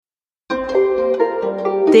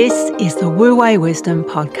This is the Wu Wei Wisdom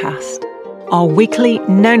Podcast. Our weekly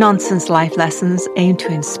no-nonsense life lessons aim to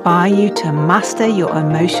inspire you to master your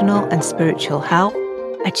emotional and spiritual health,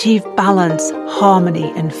 achieve balance,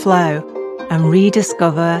 harmony and flow, and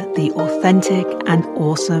rediscover the authentic and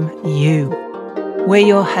awesome you. We're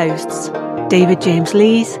your hosts, David James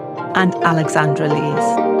Lees and Alexandra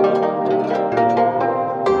Lees.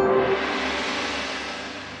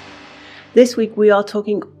 This week we are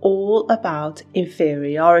talking all about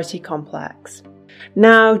inferiority complex.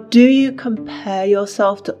 Now, do you compare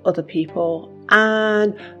yourself to other people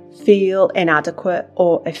and feel inadequate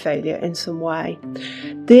or a failure in some way?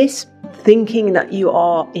 This thinking that you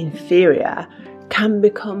are inferior can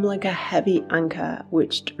become like a heavy anchor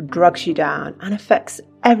which drags you down and affects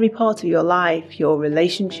every part of your life, your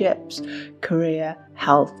relationships, career,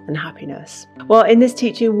 health and happiness. Well, in this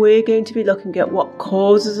teaching, we're going to be looking at what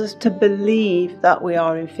causes us to believe that we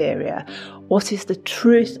are inferior, what is the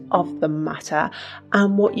truth of the matter,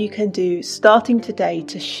 and what you can do starting today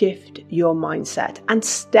to shift your mindset and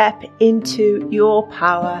step into your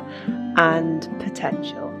power and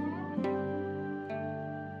potential.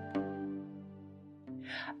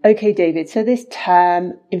 Okay, David, so this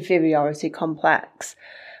term inferiority complex,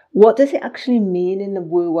 what does it actually mean in the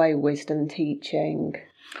Wu Wei wisdom teaching?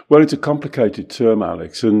 Well, it's a complicated term,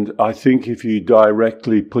 Alex, and I think if you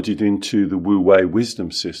directly put it into the Wu Wei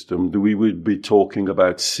wisdom system, we would be talking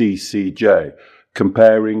about CCJ,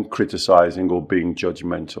 comparing, criticizing, or being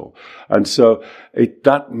judgmental. And so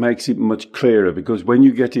that makes it much clearer, because when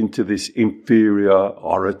you get into this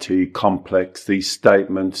inferiority complex, these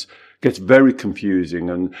statements gets very confusing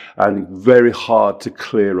and very hard to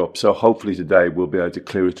clear up. So hopefully today we'll be able to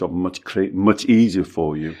clear it up much easier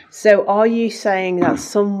for you. So are you saying that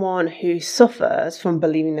someone who suffers from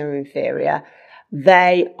believing they're inferior,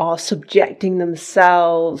 they are subjecting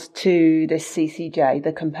themselves to this CCJ,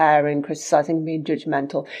 the comparing, criticizing, being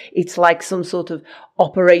judgmental? It's like some sort of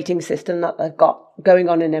operating system that they've got going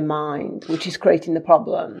on in their mind, which is creating the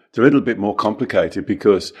problem. It's a little bit more complicated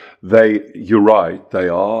because you're right, they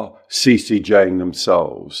are CCJing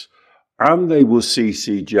themselves and they will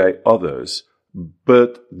CCJ others,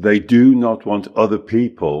 but they do not want other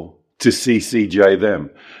people to CCJ them.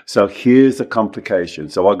 So here's the complication.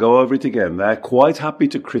 So I'll go over it again. They're quite happy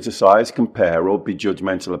to criticize, compare, or be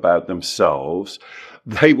judgmental about themselves.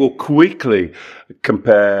 They will quickly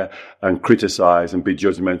compare and criticize and be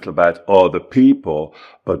judgmental about other people.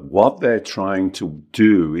 But what they're trying to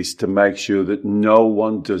do is to make sure that no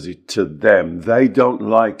one does it to them. They don't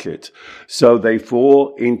like it. So they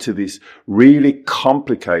fall into this really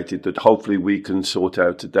complicated, that hopefully we can sort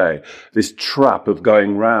out today, this trap of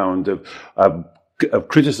going round of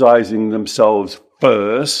criticizing themselves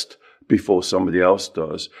first before somebody else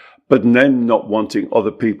does, but then not wanting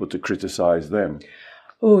other people to criticize them.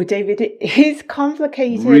 Oh, David, it is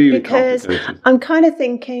complicated really because complicated. I'm kind of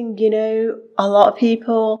thinking, a lot of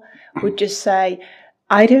people would just say,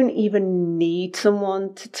 I don't even need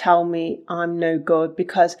someone to tell me I'm no good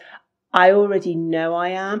because I already know I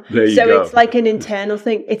am. There you so go. It's like an internal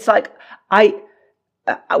thing. It's like, I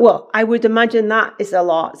would imagine that is a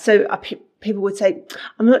lot. So people would say,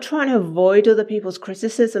 I'm not trying to avoid other people's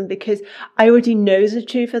criticism because I already know the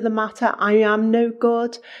truth of the matter. I am no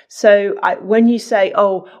good. So when you say,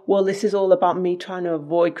 oh, well, this is all about me trying to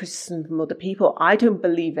avoid criticism from other people, I don't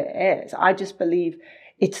believe it is. I just believe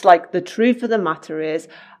it's like the truth of the matter is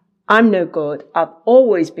I'm no good. I've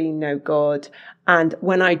always been no good. And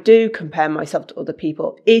when I do compare myself to other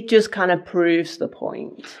people, it just kind of proves the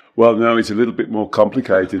point. Well, no, it's a little bit more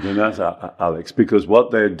complicated than that, Alex, because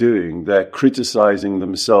what they're doing, they're criticizing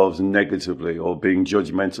themselves negatively or being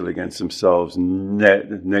judgmental against themselves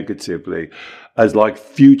negatively as like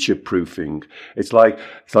future-proofing. It's like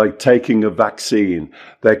taking a vaccine.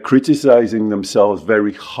 They're criticizing themselves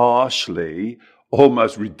very harshly,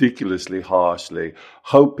 almost ridiculously harshly,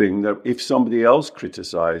 hoping that if somebody else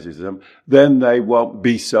criticizes them, then they won't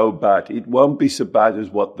be so bad. It won't be so bad as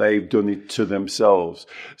what they've done it to themselves.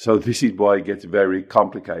 So this is why it gets very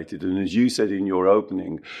complicated. And as you said in your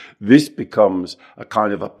opening, this becomes a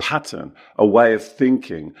kind of a pattern, a way of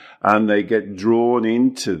thinking, and they get drawn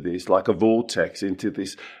into this, like a vortex, into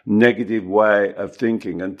this negative way of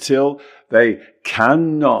thinking until they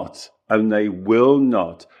cannot and they will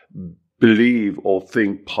not believe or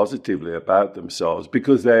think positively about themselves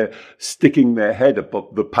because they're sticking their head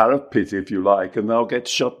above the parapet, if you like, and they'll get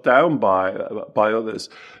shut down by others.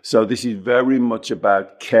 So this is very much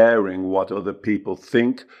about caring what other people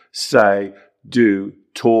think, say, do,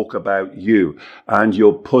 talk about you, and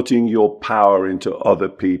you're putting your power into other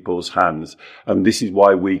people's hands. And this is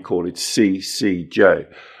why we call it CCJ.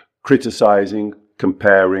 Criticizing,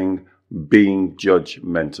 comparing, being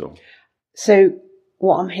judgmental. So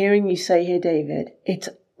what I'm hearing you say here, David, it's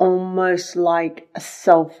almost like a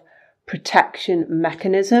self-protection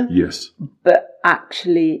mechanism. Yes. But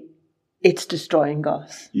actually it's destroying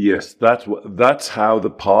us. Yes, that's how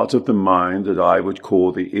the part of the mind that I would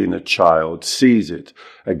call the inner child sees it,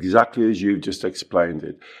 exactly as you've just explained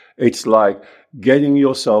it. It's like getting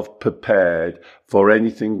yourself prepared for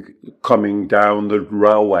anything coming down the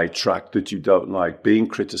railway track that you don't like, being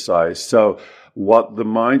criticized. So what the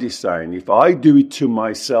mind is saying, if I do it to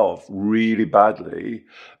myself really badly,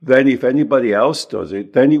 then if anybody else does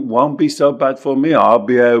it, then it won't be so bad for me. I'll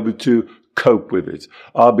be able to cope with it.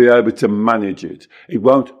 I'll be able to manage it. It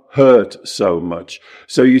won't hurt so much.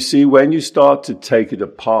 So you see, when you start to take it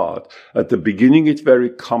apart, at the beginning it's very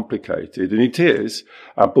complicated, and it is,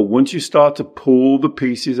 but once you start to pull the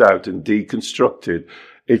pieces out and deconstruct it,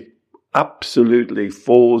 it absolutely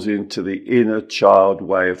falls into the inner child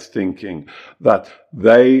way of thinking, that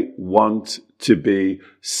they want to be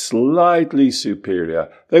slightly superior.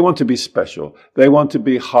 They want to be special. They want to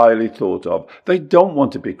be highly thought of. They don't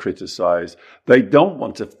want to be criticized. They don't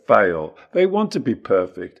want to fail. They want to be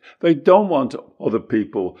perfect. They don't want other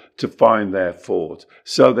people to find their fault.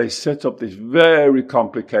 So they set up this very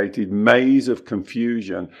complicated maze of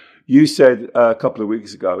confusion. You said a couple of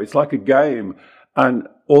weeks ago, it's like a game. And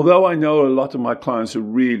although I know a lot of my clients are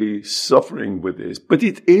really suffering with this, but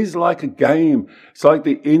it is like a game. It's like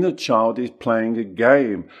the inner child is playing a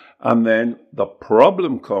game. And then the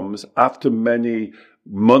problem comes after many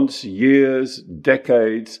months, years,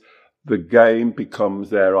 decades, the game becomes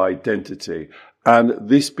their identity. And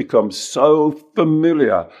this becomes so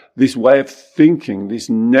familiar. This way of thinking, this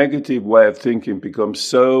negative way of thinking becomes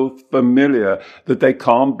so familiar that they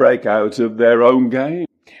can't break out of their own game.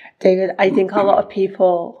 David, I think a lot of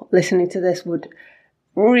people listening to this would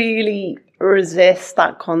really resist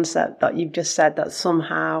that concept that you've just said, that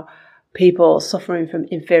somehow people suffering from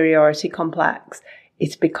inferiority complex,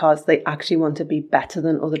 it's because they actually want to be better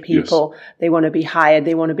than other people. Yes. They want to be higher.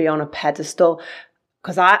 They want to be on a pedestal.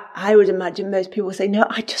 Because I would imagine most people say, no,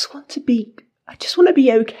 I just want to be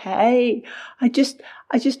okay. I just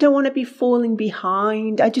don't want to be falling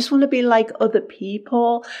behind. I just want to be like other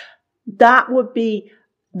people. That would be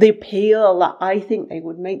the appeal that I think they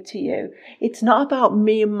would make to you. It's not about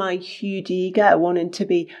me and my huge ego wanting to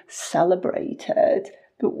be celebrated.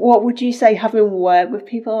 But what would you say, having worked with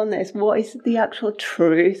people on this, what is the actual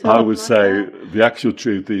truth? I would say the actual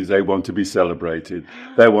truth is they want to be celebrated.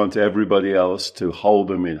 They want everybody else to hold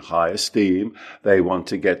them in high esteem. They want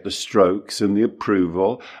to get the strokes and the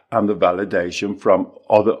approval and the validation from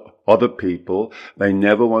other people. They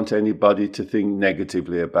never want anybody to think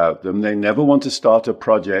negatively about them. They never want to start a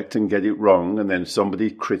project and get it wrong and then somebody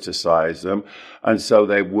criticize them. And so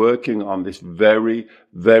they're working on this very,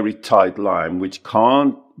 very tight line, which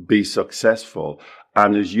can't be successful.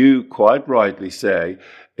 And as you quite rightly say,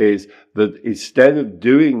 is that instead of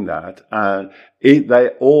doing that, they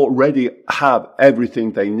already have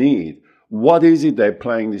everything they need. What is it they're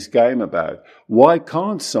playing this game about? Why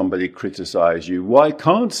can't somebody criticize you? Why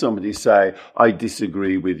can't somebody say, I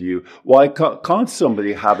disagree with you? Why can't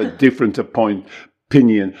somebody have a different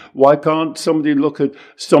opinion? Why can't somebody look at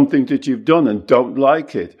something that you've done and don't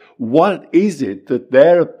like it? What is it that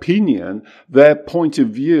their opinion, their point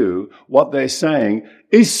of view, what they're saying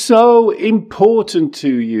is so important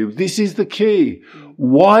to you? This is the key.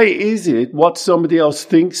 Why is it what somebody else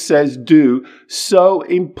thinks, says, do so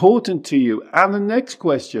important to you? And the next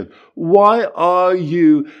question, why are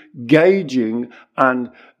you gauging and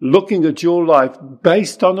looking at your life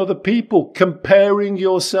based on other people, comparing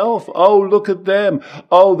yourself? Oh, look at them.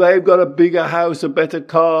 Oh, they've got a bigger house, a better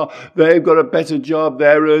car. They've got a better job.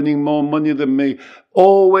 They're earning more money than me.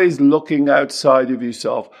 Always looking outside of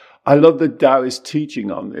yourself. I love the Taoist teaching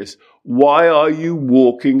on this. Why are you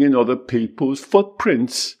walking in other people's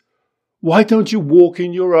footprints? Why don't you walk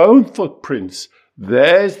in your own footprints?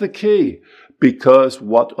 There's the key. Because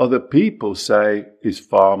what other people say is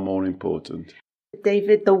far more important.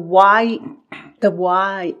 David, the why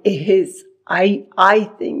is, I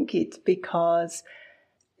think it's because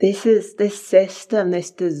this system, this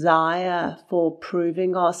desire for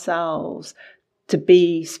proving ourselves to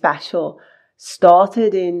be special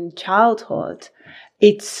started in childhood.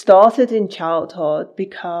 It started in childhood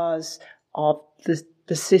because of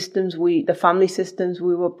the systems the family systems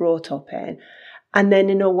we were brought up in. And then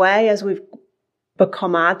in a way, as we've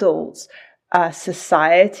become adults,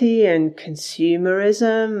 society and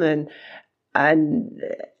consumerism and and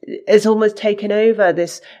it's almost taken over,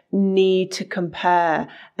 this need to compare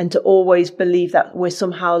and to always believe that we're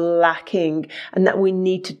somehow lacking and that we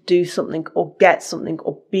need to do something or get something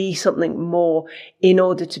or be something more in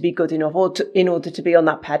order to be good enough, or in order to be on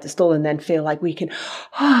that pedestal and then feel like we can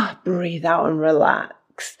breathe out and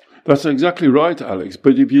relax. That's exactly right, Alex.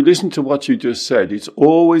 But if you listen to what you just said, it's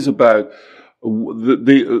always about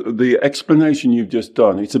the explanation you've just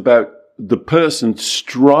done. It's about the person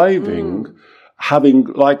striving, having,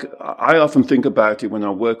 like, I often think about it when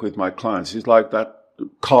I work with my clients. It's like that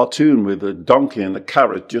cartoon with a donkey and the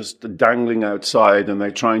carrot just dangling outside and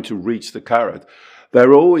they're trying to reach the carrot.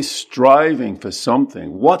 They're always striving for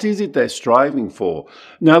something. What is it they're striving for?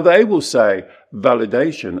 Now, they will say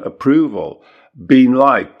validation, approval, being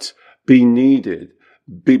liked, being needed,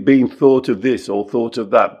 being thought of this or thought of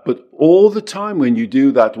that. But all the time when you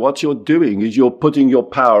do that, what you're doing is you're putting your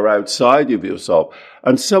power outside of yourself.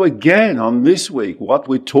 And so again, on this week, what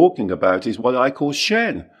we're talking about is what I call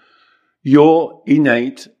Shen, your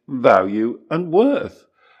innate value and worth.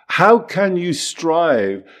 How can you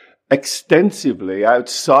strive extensively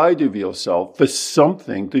outside of yourself for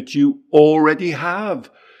something that you already have?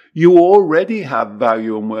 You already have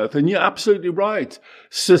value and worth, and you're absolutely right.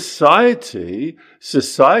 Society's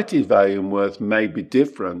value and worth may be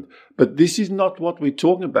different, but this is not what we're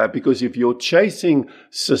talking about, because if you're chasing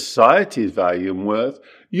society's value and worth,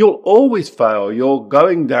 you'll always fail. You're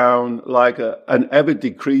going down like an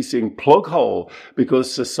ever-decreasing plug hole,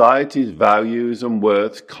 because society's values and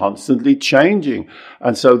worth constantly changing.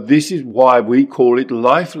 And so this is why we call it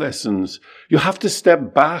life lessons. You have to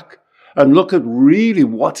step back and look at really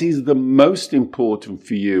what is the most important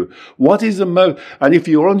for you. What is the most, and if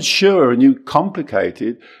you're unsure and you complicate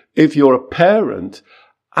it, if you're a parent,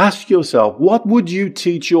 ask yourself, what would you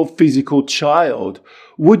teach your physical child?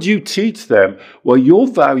 Would you teach them, well, your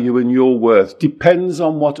value and your worth depends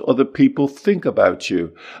on what other people think about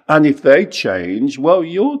you. And if they change, well,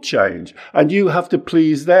 you'll change. And you have to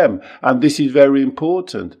please them. And this is very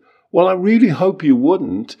important. Well, I really hope you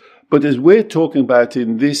wouldn't. But as we're talking about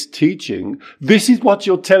in this teaching, this is what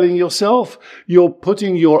you're telling yourself. You're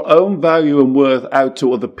putting your own value and worth out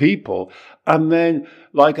to other people. And then,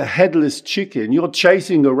 like a headless chicken, you're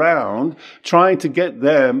chasing around, trying to get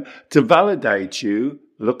them to validate you.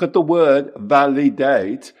 Look at the word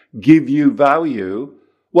validate, give you value.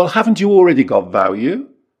 Well, haven't you already got value?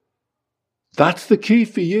 That's the key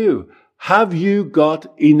for you. Have you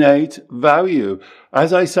got innate value?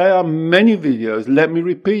 As I say on many videos, let me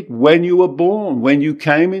repeat, when you were born, when you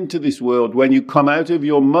came into this world, when you come out of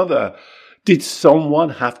your mother, did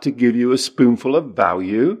someone have to give you a spoonful of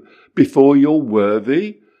value before you're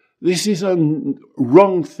worthy? This is a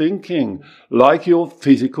wrong thinking, like your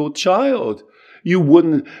physical child. You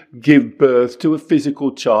wouldn't give birth to a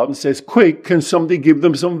physical child and says, quick, can somebody give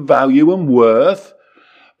them some value and worth?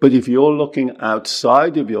 But if you're looking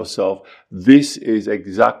outside of yourself, this is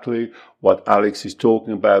exactly what Alex is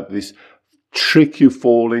talking about, this trick you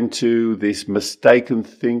fall into, this mistaken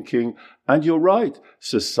thinking. And you're right,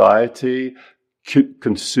 society,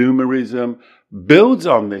 consumerism builds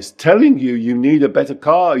on this, telling you you need a better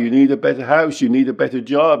car, you need a better house, you need a better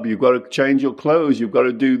job, you've got to change your clothes, you've got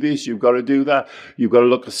to do this, you've got to do that, you've got to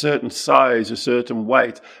look a certain size, a certain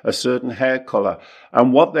weight, a certain hair color.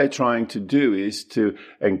 And what they're trying to do is to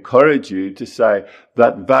encourage you to say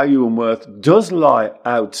that value and worth does lie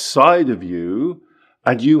outside of you,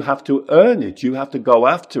 and you have to earn it. You have to go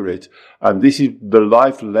after it. And this is the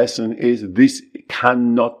life lesson, is this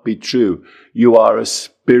cannot be true. You are a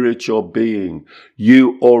spiritual being.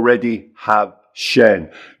 You already have Shen.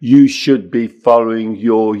 You should be following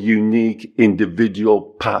your unique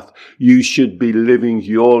individual path. You should be living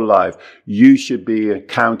your life. You should be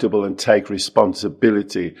accountable and take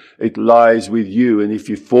responsibility. It lies with you. And if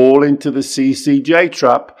you fall into the CCJ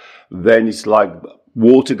trap, then it's like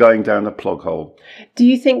water going down a plug hole. Do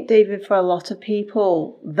you think, David, for a lot of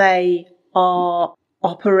people, they are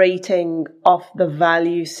operating off the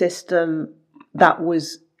value system that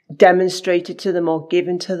was demonstrated to them or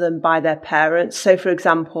given to them by their parents? So, for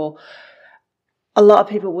example, a lot of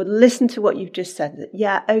people would listen to what you've just said.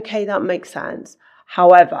 Yeah, okay, that makes sense.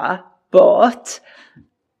 However, but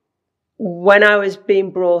when I was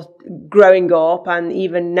growing up, and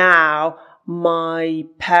even now, my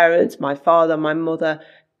parents, my father, my mother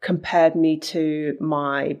compared me to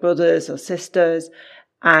my brothers or sisters,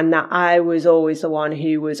 and that I was always the one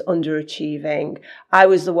who was underachieving. I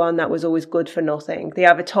was the one that was always good for nothing. They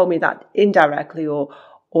either told me that indirectly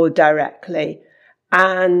or directly.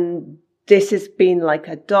 And this has been like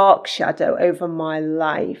a dark shadow over my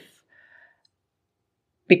life,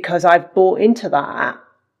 because I've bought into that.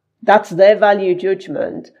 That's their value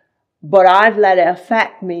judgment, but I've let it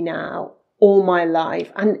affect me now all my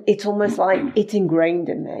life, and it's almost like it's ingrained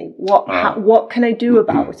in me. What can I do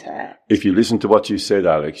about it? If you listen to what you said,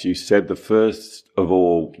 Alex, you said the first of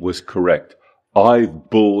all was correct. I've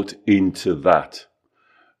bought into that.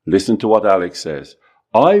 Listen to what Alex says.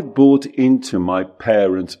 I've bought into my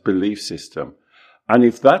parents' belief system. And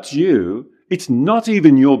if that's you, it's not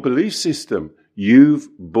even your belief system. You've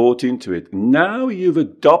bought into it. Now you've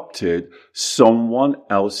adopted someone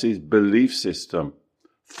else's belief system.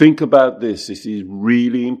 Think about this. This is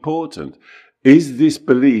really important. Is this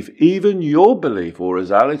belief even your belief? Or as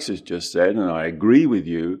Alex has just said, and I agree with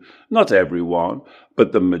you, not everyone,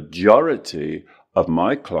 but the majority of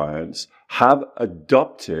my clients have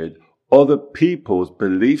adopted other people's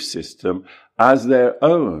belief system as their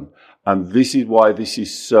own. And this is why this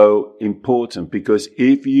is so important, because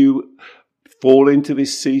if you fall into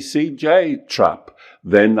this CCJ trap,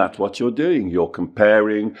 then that's what you're doing. You're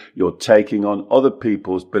comparing, you're taking on other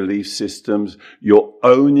people's belief systems, you're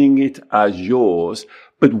owning it as yours.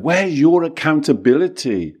 But where's your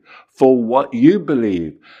accountability for what you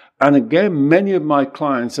believe? And again, many of my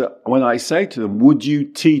clients, when I say to them, would you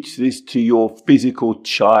teach this to your physical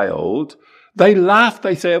child? They laugh.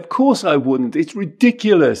 They say, of course I wouldn't. It's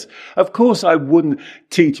ridiculous. Of course I wouldn't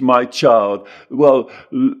teach my child. Well,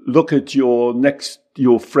 look at your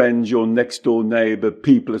friends, your next door neighbor,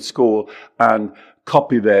 people at school, and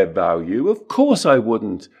copy their value. Of course I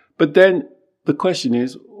wouldn't. But then the question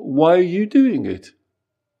is, why are you doing it?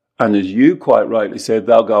 And as you quite rightly said,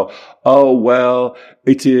 they'll go, oh, well,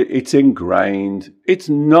 it's ingrained. It's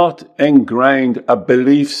not ingrained. A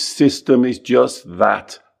belief system is just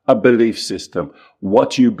that. A belief system,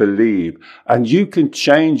 what you believe, and you can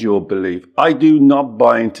change your belief. I do not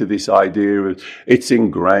buy into this idea of it's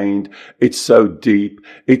ingrained, it's so deep,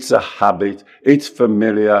 it's a habit, it's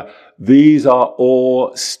familiar. These are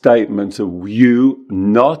all statements of you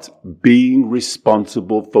not being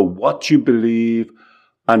responsible for what you believe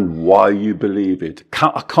and why you believe it.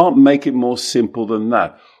 I can't make it more simple than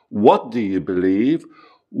that. What do you believe?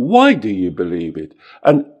 Why do you believe it?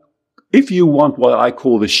 And if you want what I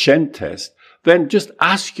call the Shen test, then just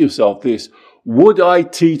ask yourself this. Would I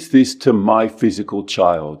teach this to my physical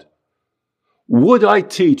child? Would I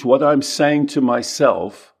teach what I'm saying to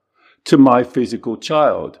myself to my physical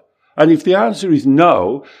child? And if the answer is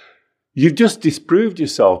no, you've just disproved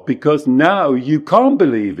yourself, because now you can't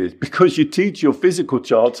believe it because you teach your physical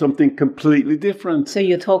child something completely different. So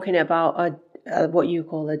you're talking about what you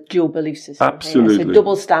call a dual belief system. Absolutely. So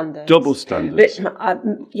double standards. Double standards.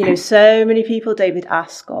 But, so many people, David,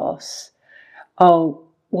 ask us, oh,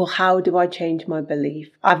 well, how do I change my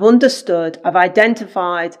belief? I've understood, I've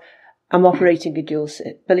identified I'm operating a dual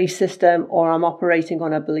belief system, or I'm operating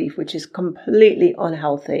on a belief which is completely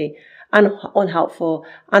unhealthy and unhelpful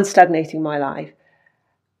and stagnating my life.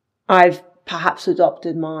 I've perhaps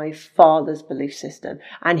adopted my father's belief system,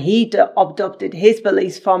 and he adopted his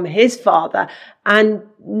beliefs from his father, and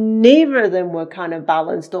neither of them were kind of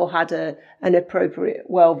balanced or had an appropriate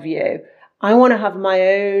worldview. I want to have my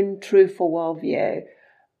own truthful worldview.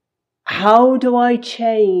 How do I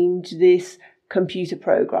change this computer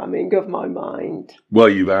programming of my mind? Well,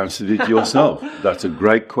 you've answered it yourself. That's a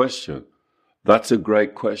great question. That's a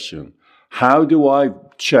great question. How do I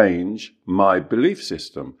change my belief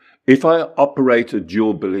system? If I operate a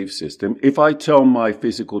dual belief system, if I tell my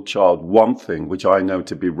physical child one thing, which I know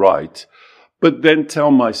to be right, but then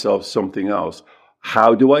tell myself something else,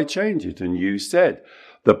 how do I change it? And you said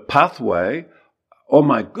the pathway, oh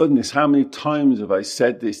my goodness, how many times have I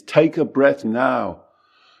said this? Take a breath now.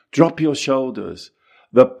 Drop your shoulders.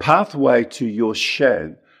 The pathway to your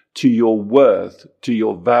Shen, to your worth, to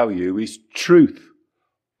your value is truth,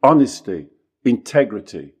 honesty,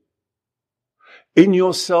 integrity. In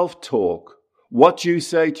your self-talk, what you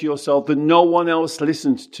say to yourself that no one else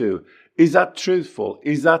listens to, is that truthful?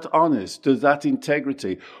 Is that honest? Does that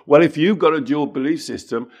integrity? Well, if you've got a dual belief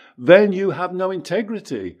system, then you have no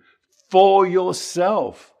integrity for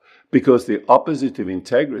yourself, because the opposite of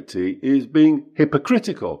integrity is being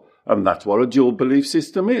hypocritical. And that's what a dual belief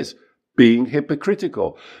system is, being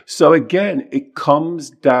hypocritical. So again, it comes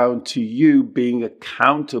down to you being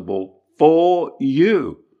accountable for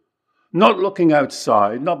you. Not looking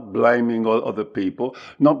outside, not blaming other people,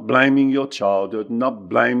 not blaming your childhood, not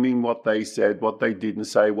blaming what they said, what they didn't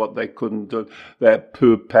say, what they couldn't do, their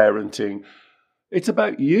poor parenting. It's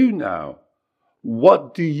about you now.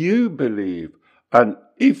 What do you believe? And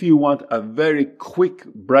if you want a very quick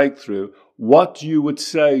breakthrough, what you would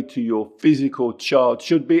say to your physical child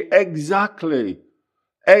should be exactly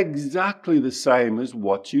the same as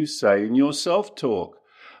what you say in your self-talk.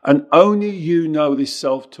 And only you know this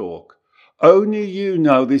self-talk. Only you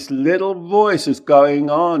know this little voice that's going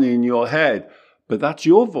on in your head. But that's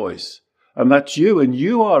your voice. And that's you. And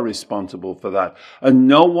you are responsible for that. And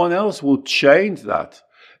no one else will change that.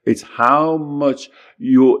 It's how much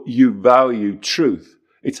you value truth.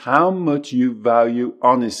 It's how much you value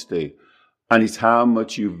honesty. And it's how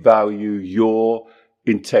much you value your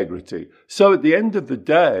integrity. So at the end of the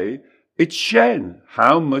day, it's Shen,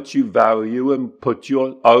 how much you value and put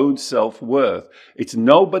your own self-worth. It's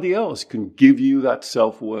nobody else can give you that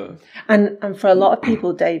self-worth. And for a lot of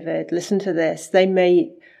people, David, listen to this. They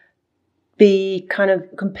may be kind of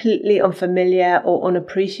completely unfamiliar or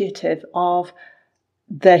unappreciative of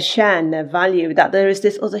their Shen, their value, that there is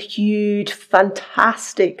this other huge,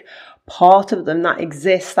 fantastic part of them that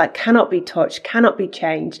exists, that cannot be touched, cannot be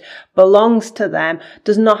changed, belongs to them,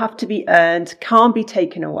 does not have to be earned, can't be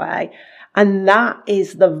taken away. And that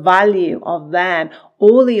is the value of them.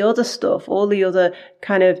 All the other stuff, all the other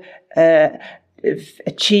kind of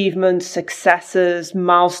achievements, successes,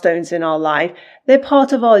 milestones in our life, they're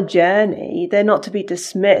part of our journey. They're not to be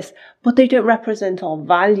dismissed, but they don't represent our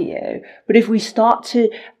value. But if we start to,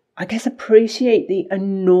 I guess, appreciate the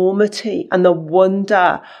enormity and the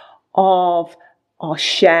wonder of our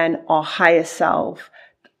Shen, our higher self,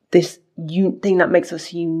 this thing that makes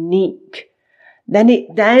us unique,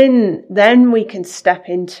 then we can step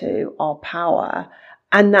into our power,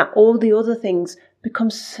 and that all the other things become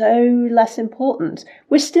so less important.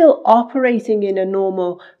 We're still operating in a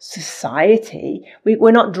normal society.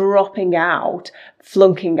 We're not dropping out,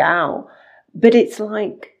 flunking out, but it's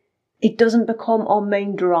like it doesn't become our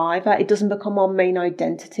main driver. It doesn't become our main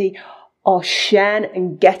identity. Our Shen,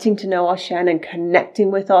 and getting to know our Shen and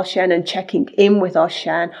connecting with our Shen and checking in with our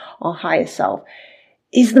Shen, our higher self,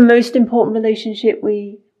 is the most important relationship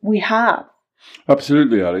we have.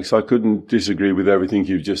 Absolutely, Alex. I couldn't disagree with everything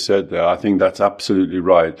you've just said there. I think that's absolutely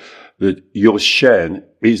right. That your Shen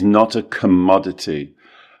is not a commodity.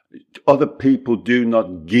 Other people do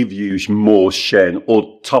not give you more Shen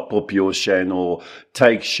or top up your Shen or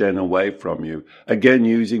take Shen away from you. Again,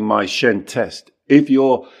 using my Shen test. If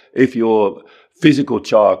your physical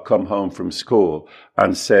child come home from school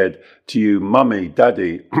and said to you, Mummy,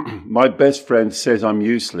 Daddy, my best friend says I'm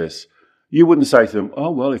useless, you wouldn't say to them,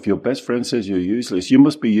 oh, well, if your best friend says you're useless, you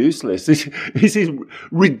must be useless. This is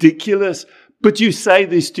ridiculous. But you say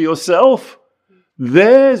this to yourself.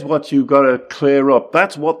 There's what you've got to clear up.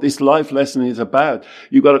 That's what this life lesson is about.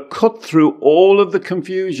 You've got to cut through all of the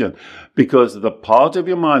confusion, because the part of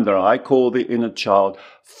your mind that I call the inner child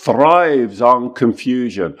thrives on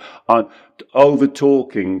confusion, on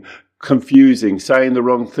over-talking, confusing, saying the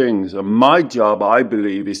wrong things. And my job, I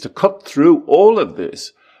believe, is to cut through all of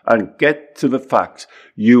this and get to the facts.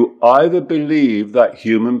 You either believe that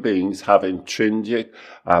human beings have intrinsic,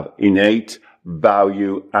 have innate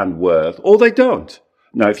value and worth, or they don't.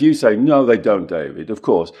 Now, if you say, no, they don't, David, of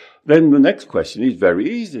course, then the next question is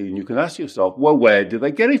very easy. And you can ask yourself, well, where do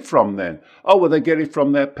they get it from then? Oh, well, they get it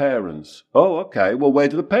from their parents. Oh, okay. Well, where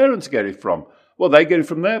do the parents get it from? Well, they get it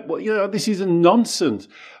from there. Well, this is a nonsense.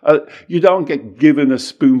 You don't get given a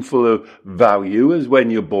spoonful of value as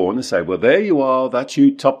when you're born and say, well, there you are. That's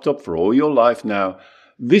you topped up for all your life now.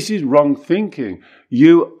 This is wrong thinking.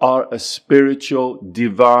 You are a spiritual,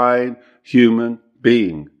 divine human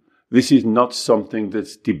being. This is not something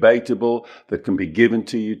that's debatable, that can be given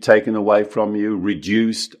to you, taken away from you,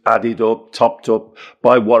 reduced, added up, topped up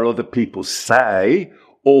by what other people say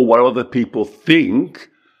or what other people think.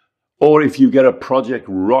 Or if you get a project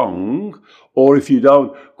wrong, or if you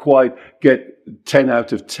don't quite get 10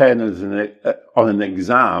 out of 10 on an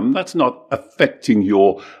exam, that's not affecting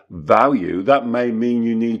your value. That may mean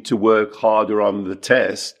you need to work harder on the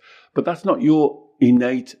test, but that's not your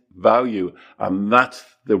innate value. And that's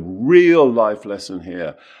the real life lesson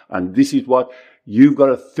here. And this is what you've got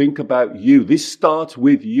to think about you. This starts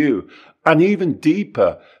with you. And even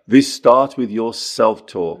deeper, this starts with your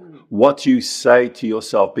self-talk, what you say to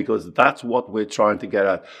yourself, because that's what we're trying to get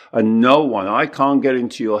at. And I can't get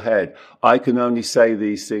into your head. I can only say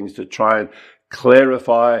these things to try and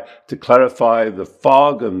clarify the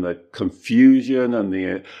fog and the confusion and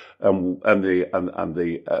the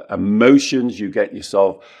emotions you get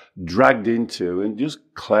yourself dragged into, and just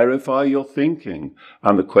clarify your thinking.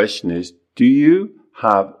 And the question is, do you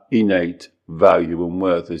have innate value and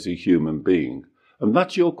worth as a human being? And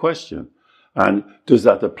that's your question. And does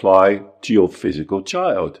that apply to your physical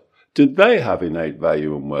child? Do they have innate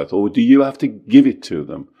value and worth, or do you have to give it to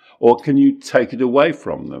them? Or can you take it away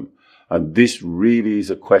from them? And this really is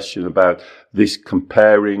a question about this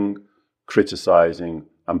comparing, criticizing,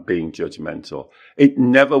 and being judgmental. It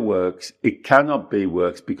never works. It cannot be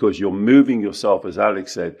works because you're moving yourself, as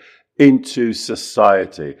Alex said, into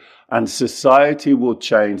society. And society will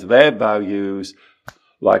change their values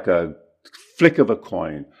like a flick of a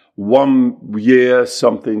coin. One year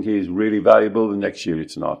something is really valuable, the next year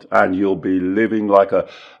it's not. And you'll be living like a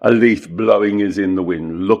leaf blowing is in the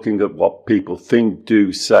wind, looking at what people think,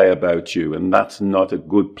 do, say about you. And that's not a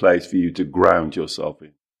good place for you to ground yourself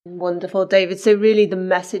in. Wonderful, David. So really the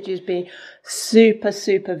message is being super,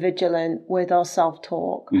 super vigilant with our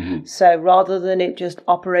self-talk. Mm-hmm. So rather than it just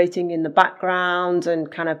operating in the background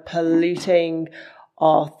and kind of polluting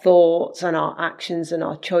our thoughts and our actions and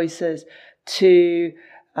our choices, to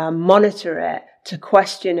monitor it, to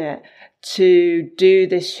question it, to do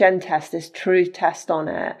this Shen test, this truth test on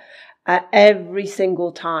it every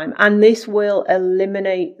single time. And this will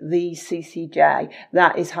eliminate the CCJ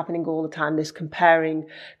that is happening all the time, this comparing,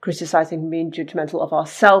 criticizing, being judgmental of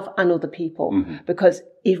ourselves and other people. Mm-hmm. Because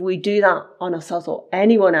if we do that on ourselves or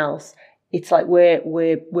anyone else, it's like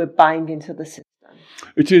we're buying into the system.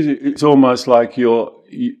 It's almost like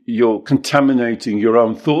you're contaminating your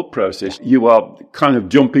own thought process. You are kind of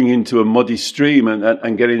jumping into a muddy stream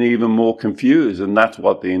and getting even more confused. And that's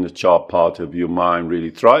what the inner child part of your mind really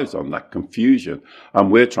thrives on, that confusion.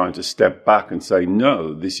 And we're trying to step back and say,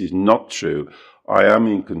 no, this is not true. I am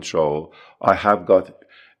in control. I have got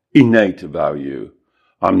innate value.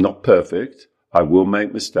 I'm not perfect. I will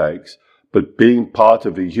make mistakes. But being part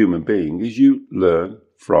of a human being is you learn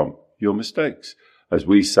from your mistakes. As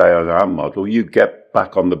we say on our model, you get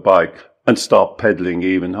back on the bike and start pedaling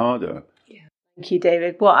even harder. Yeah. Thank you,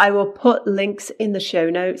 David. Well, I will put links in the show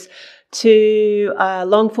notes to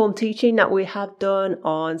long-form teaching that we have done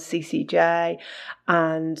on CCJ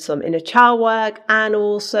and some inner child work, and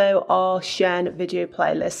also our Shen video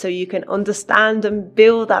playlist, so you can understand and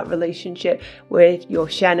build that relationship with your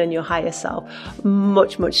Shen and your higher self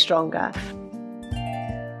much, much stronger.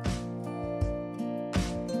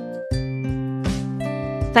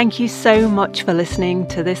 Thank you so much for listening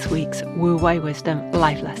to this week's Wu Wei Wisdom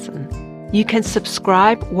Life Lesson. You can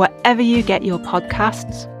subscribe wherever you get your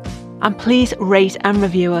podcasts, and please rate and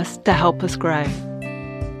review us to help us grow.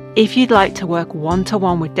 If you'd like to work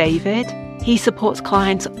one-to-one with David, he supports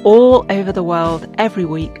clients all over the world every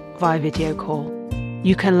week via video call.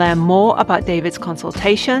 You can learn more about David's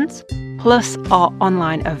consultations, plus our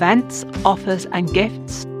online events, offers and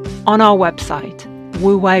gifts on our website,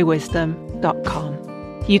 wuweiwisdom.com.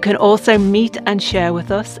 You can also meet and share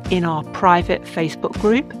with us in our private Facebook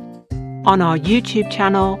group, on our YouTube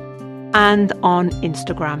channel, and on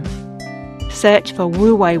Instagram. Search for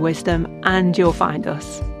Wu Wei Wisdom and you'll find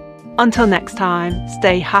us. Until next time,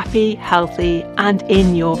 stay happy, healthy, and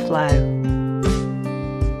in your flow.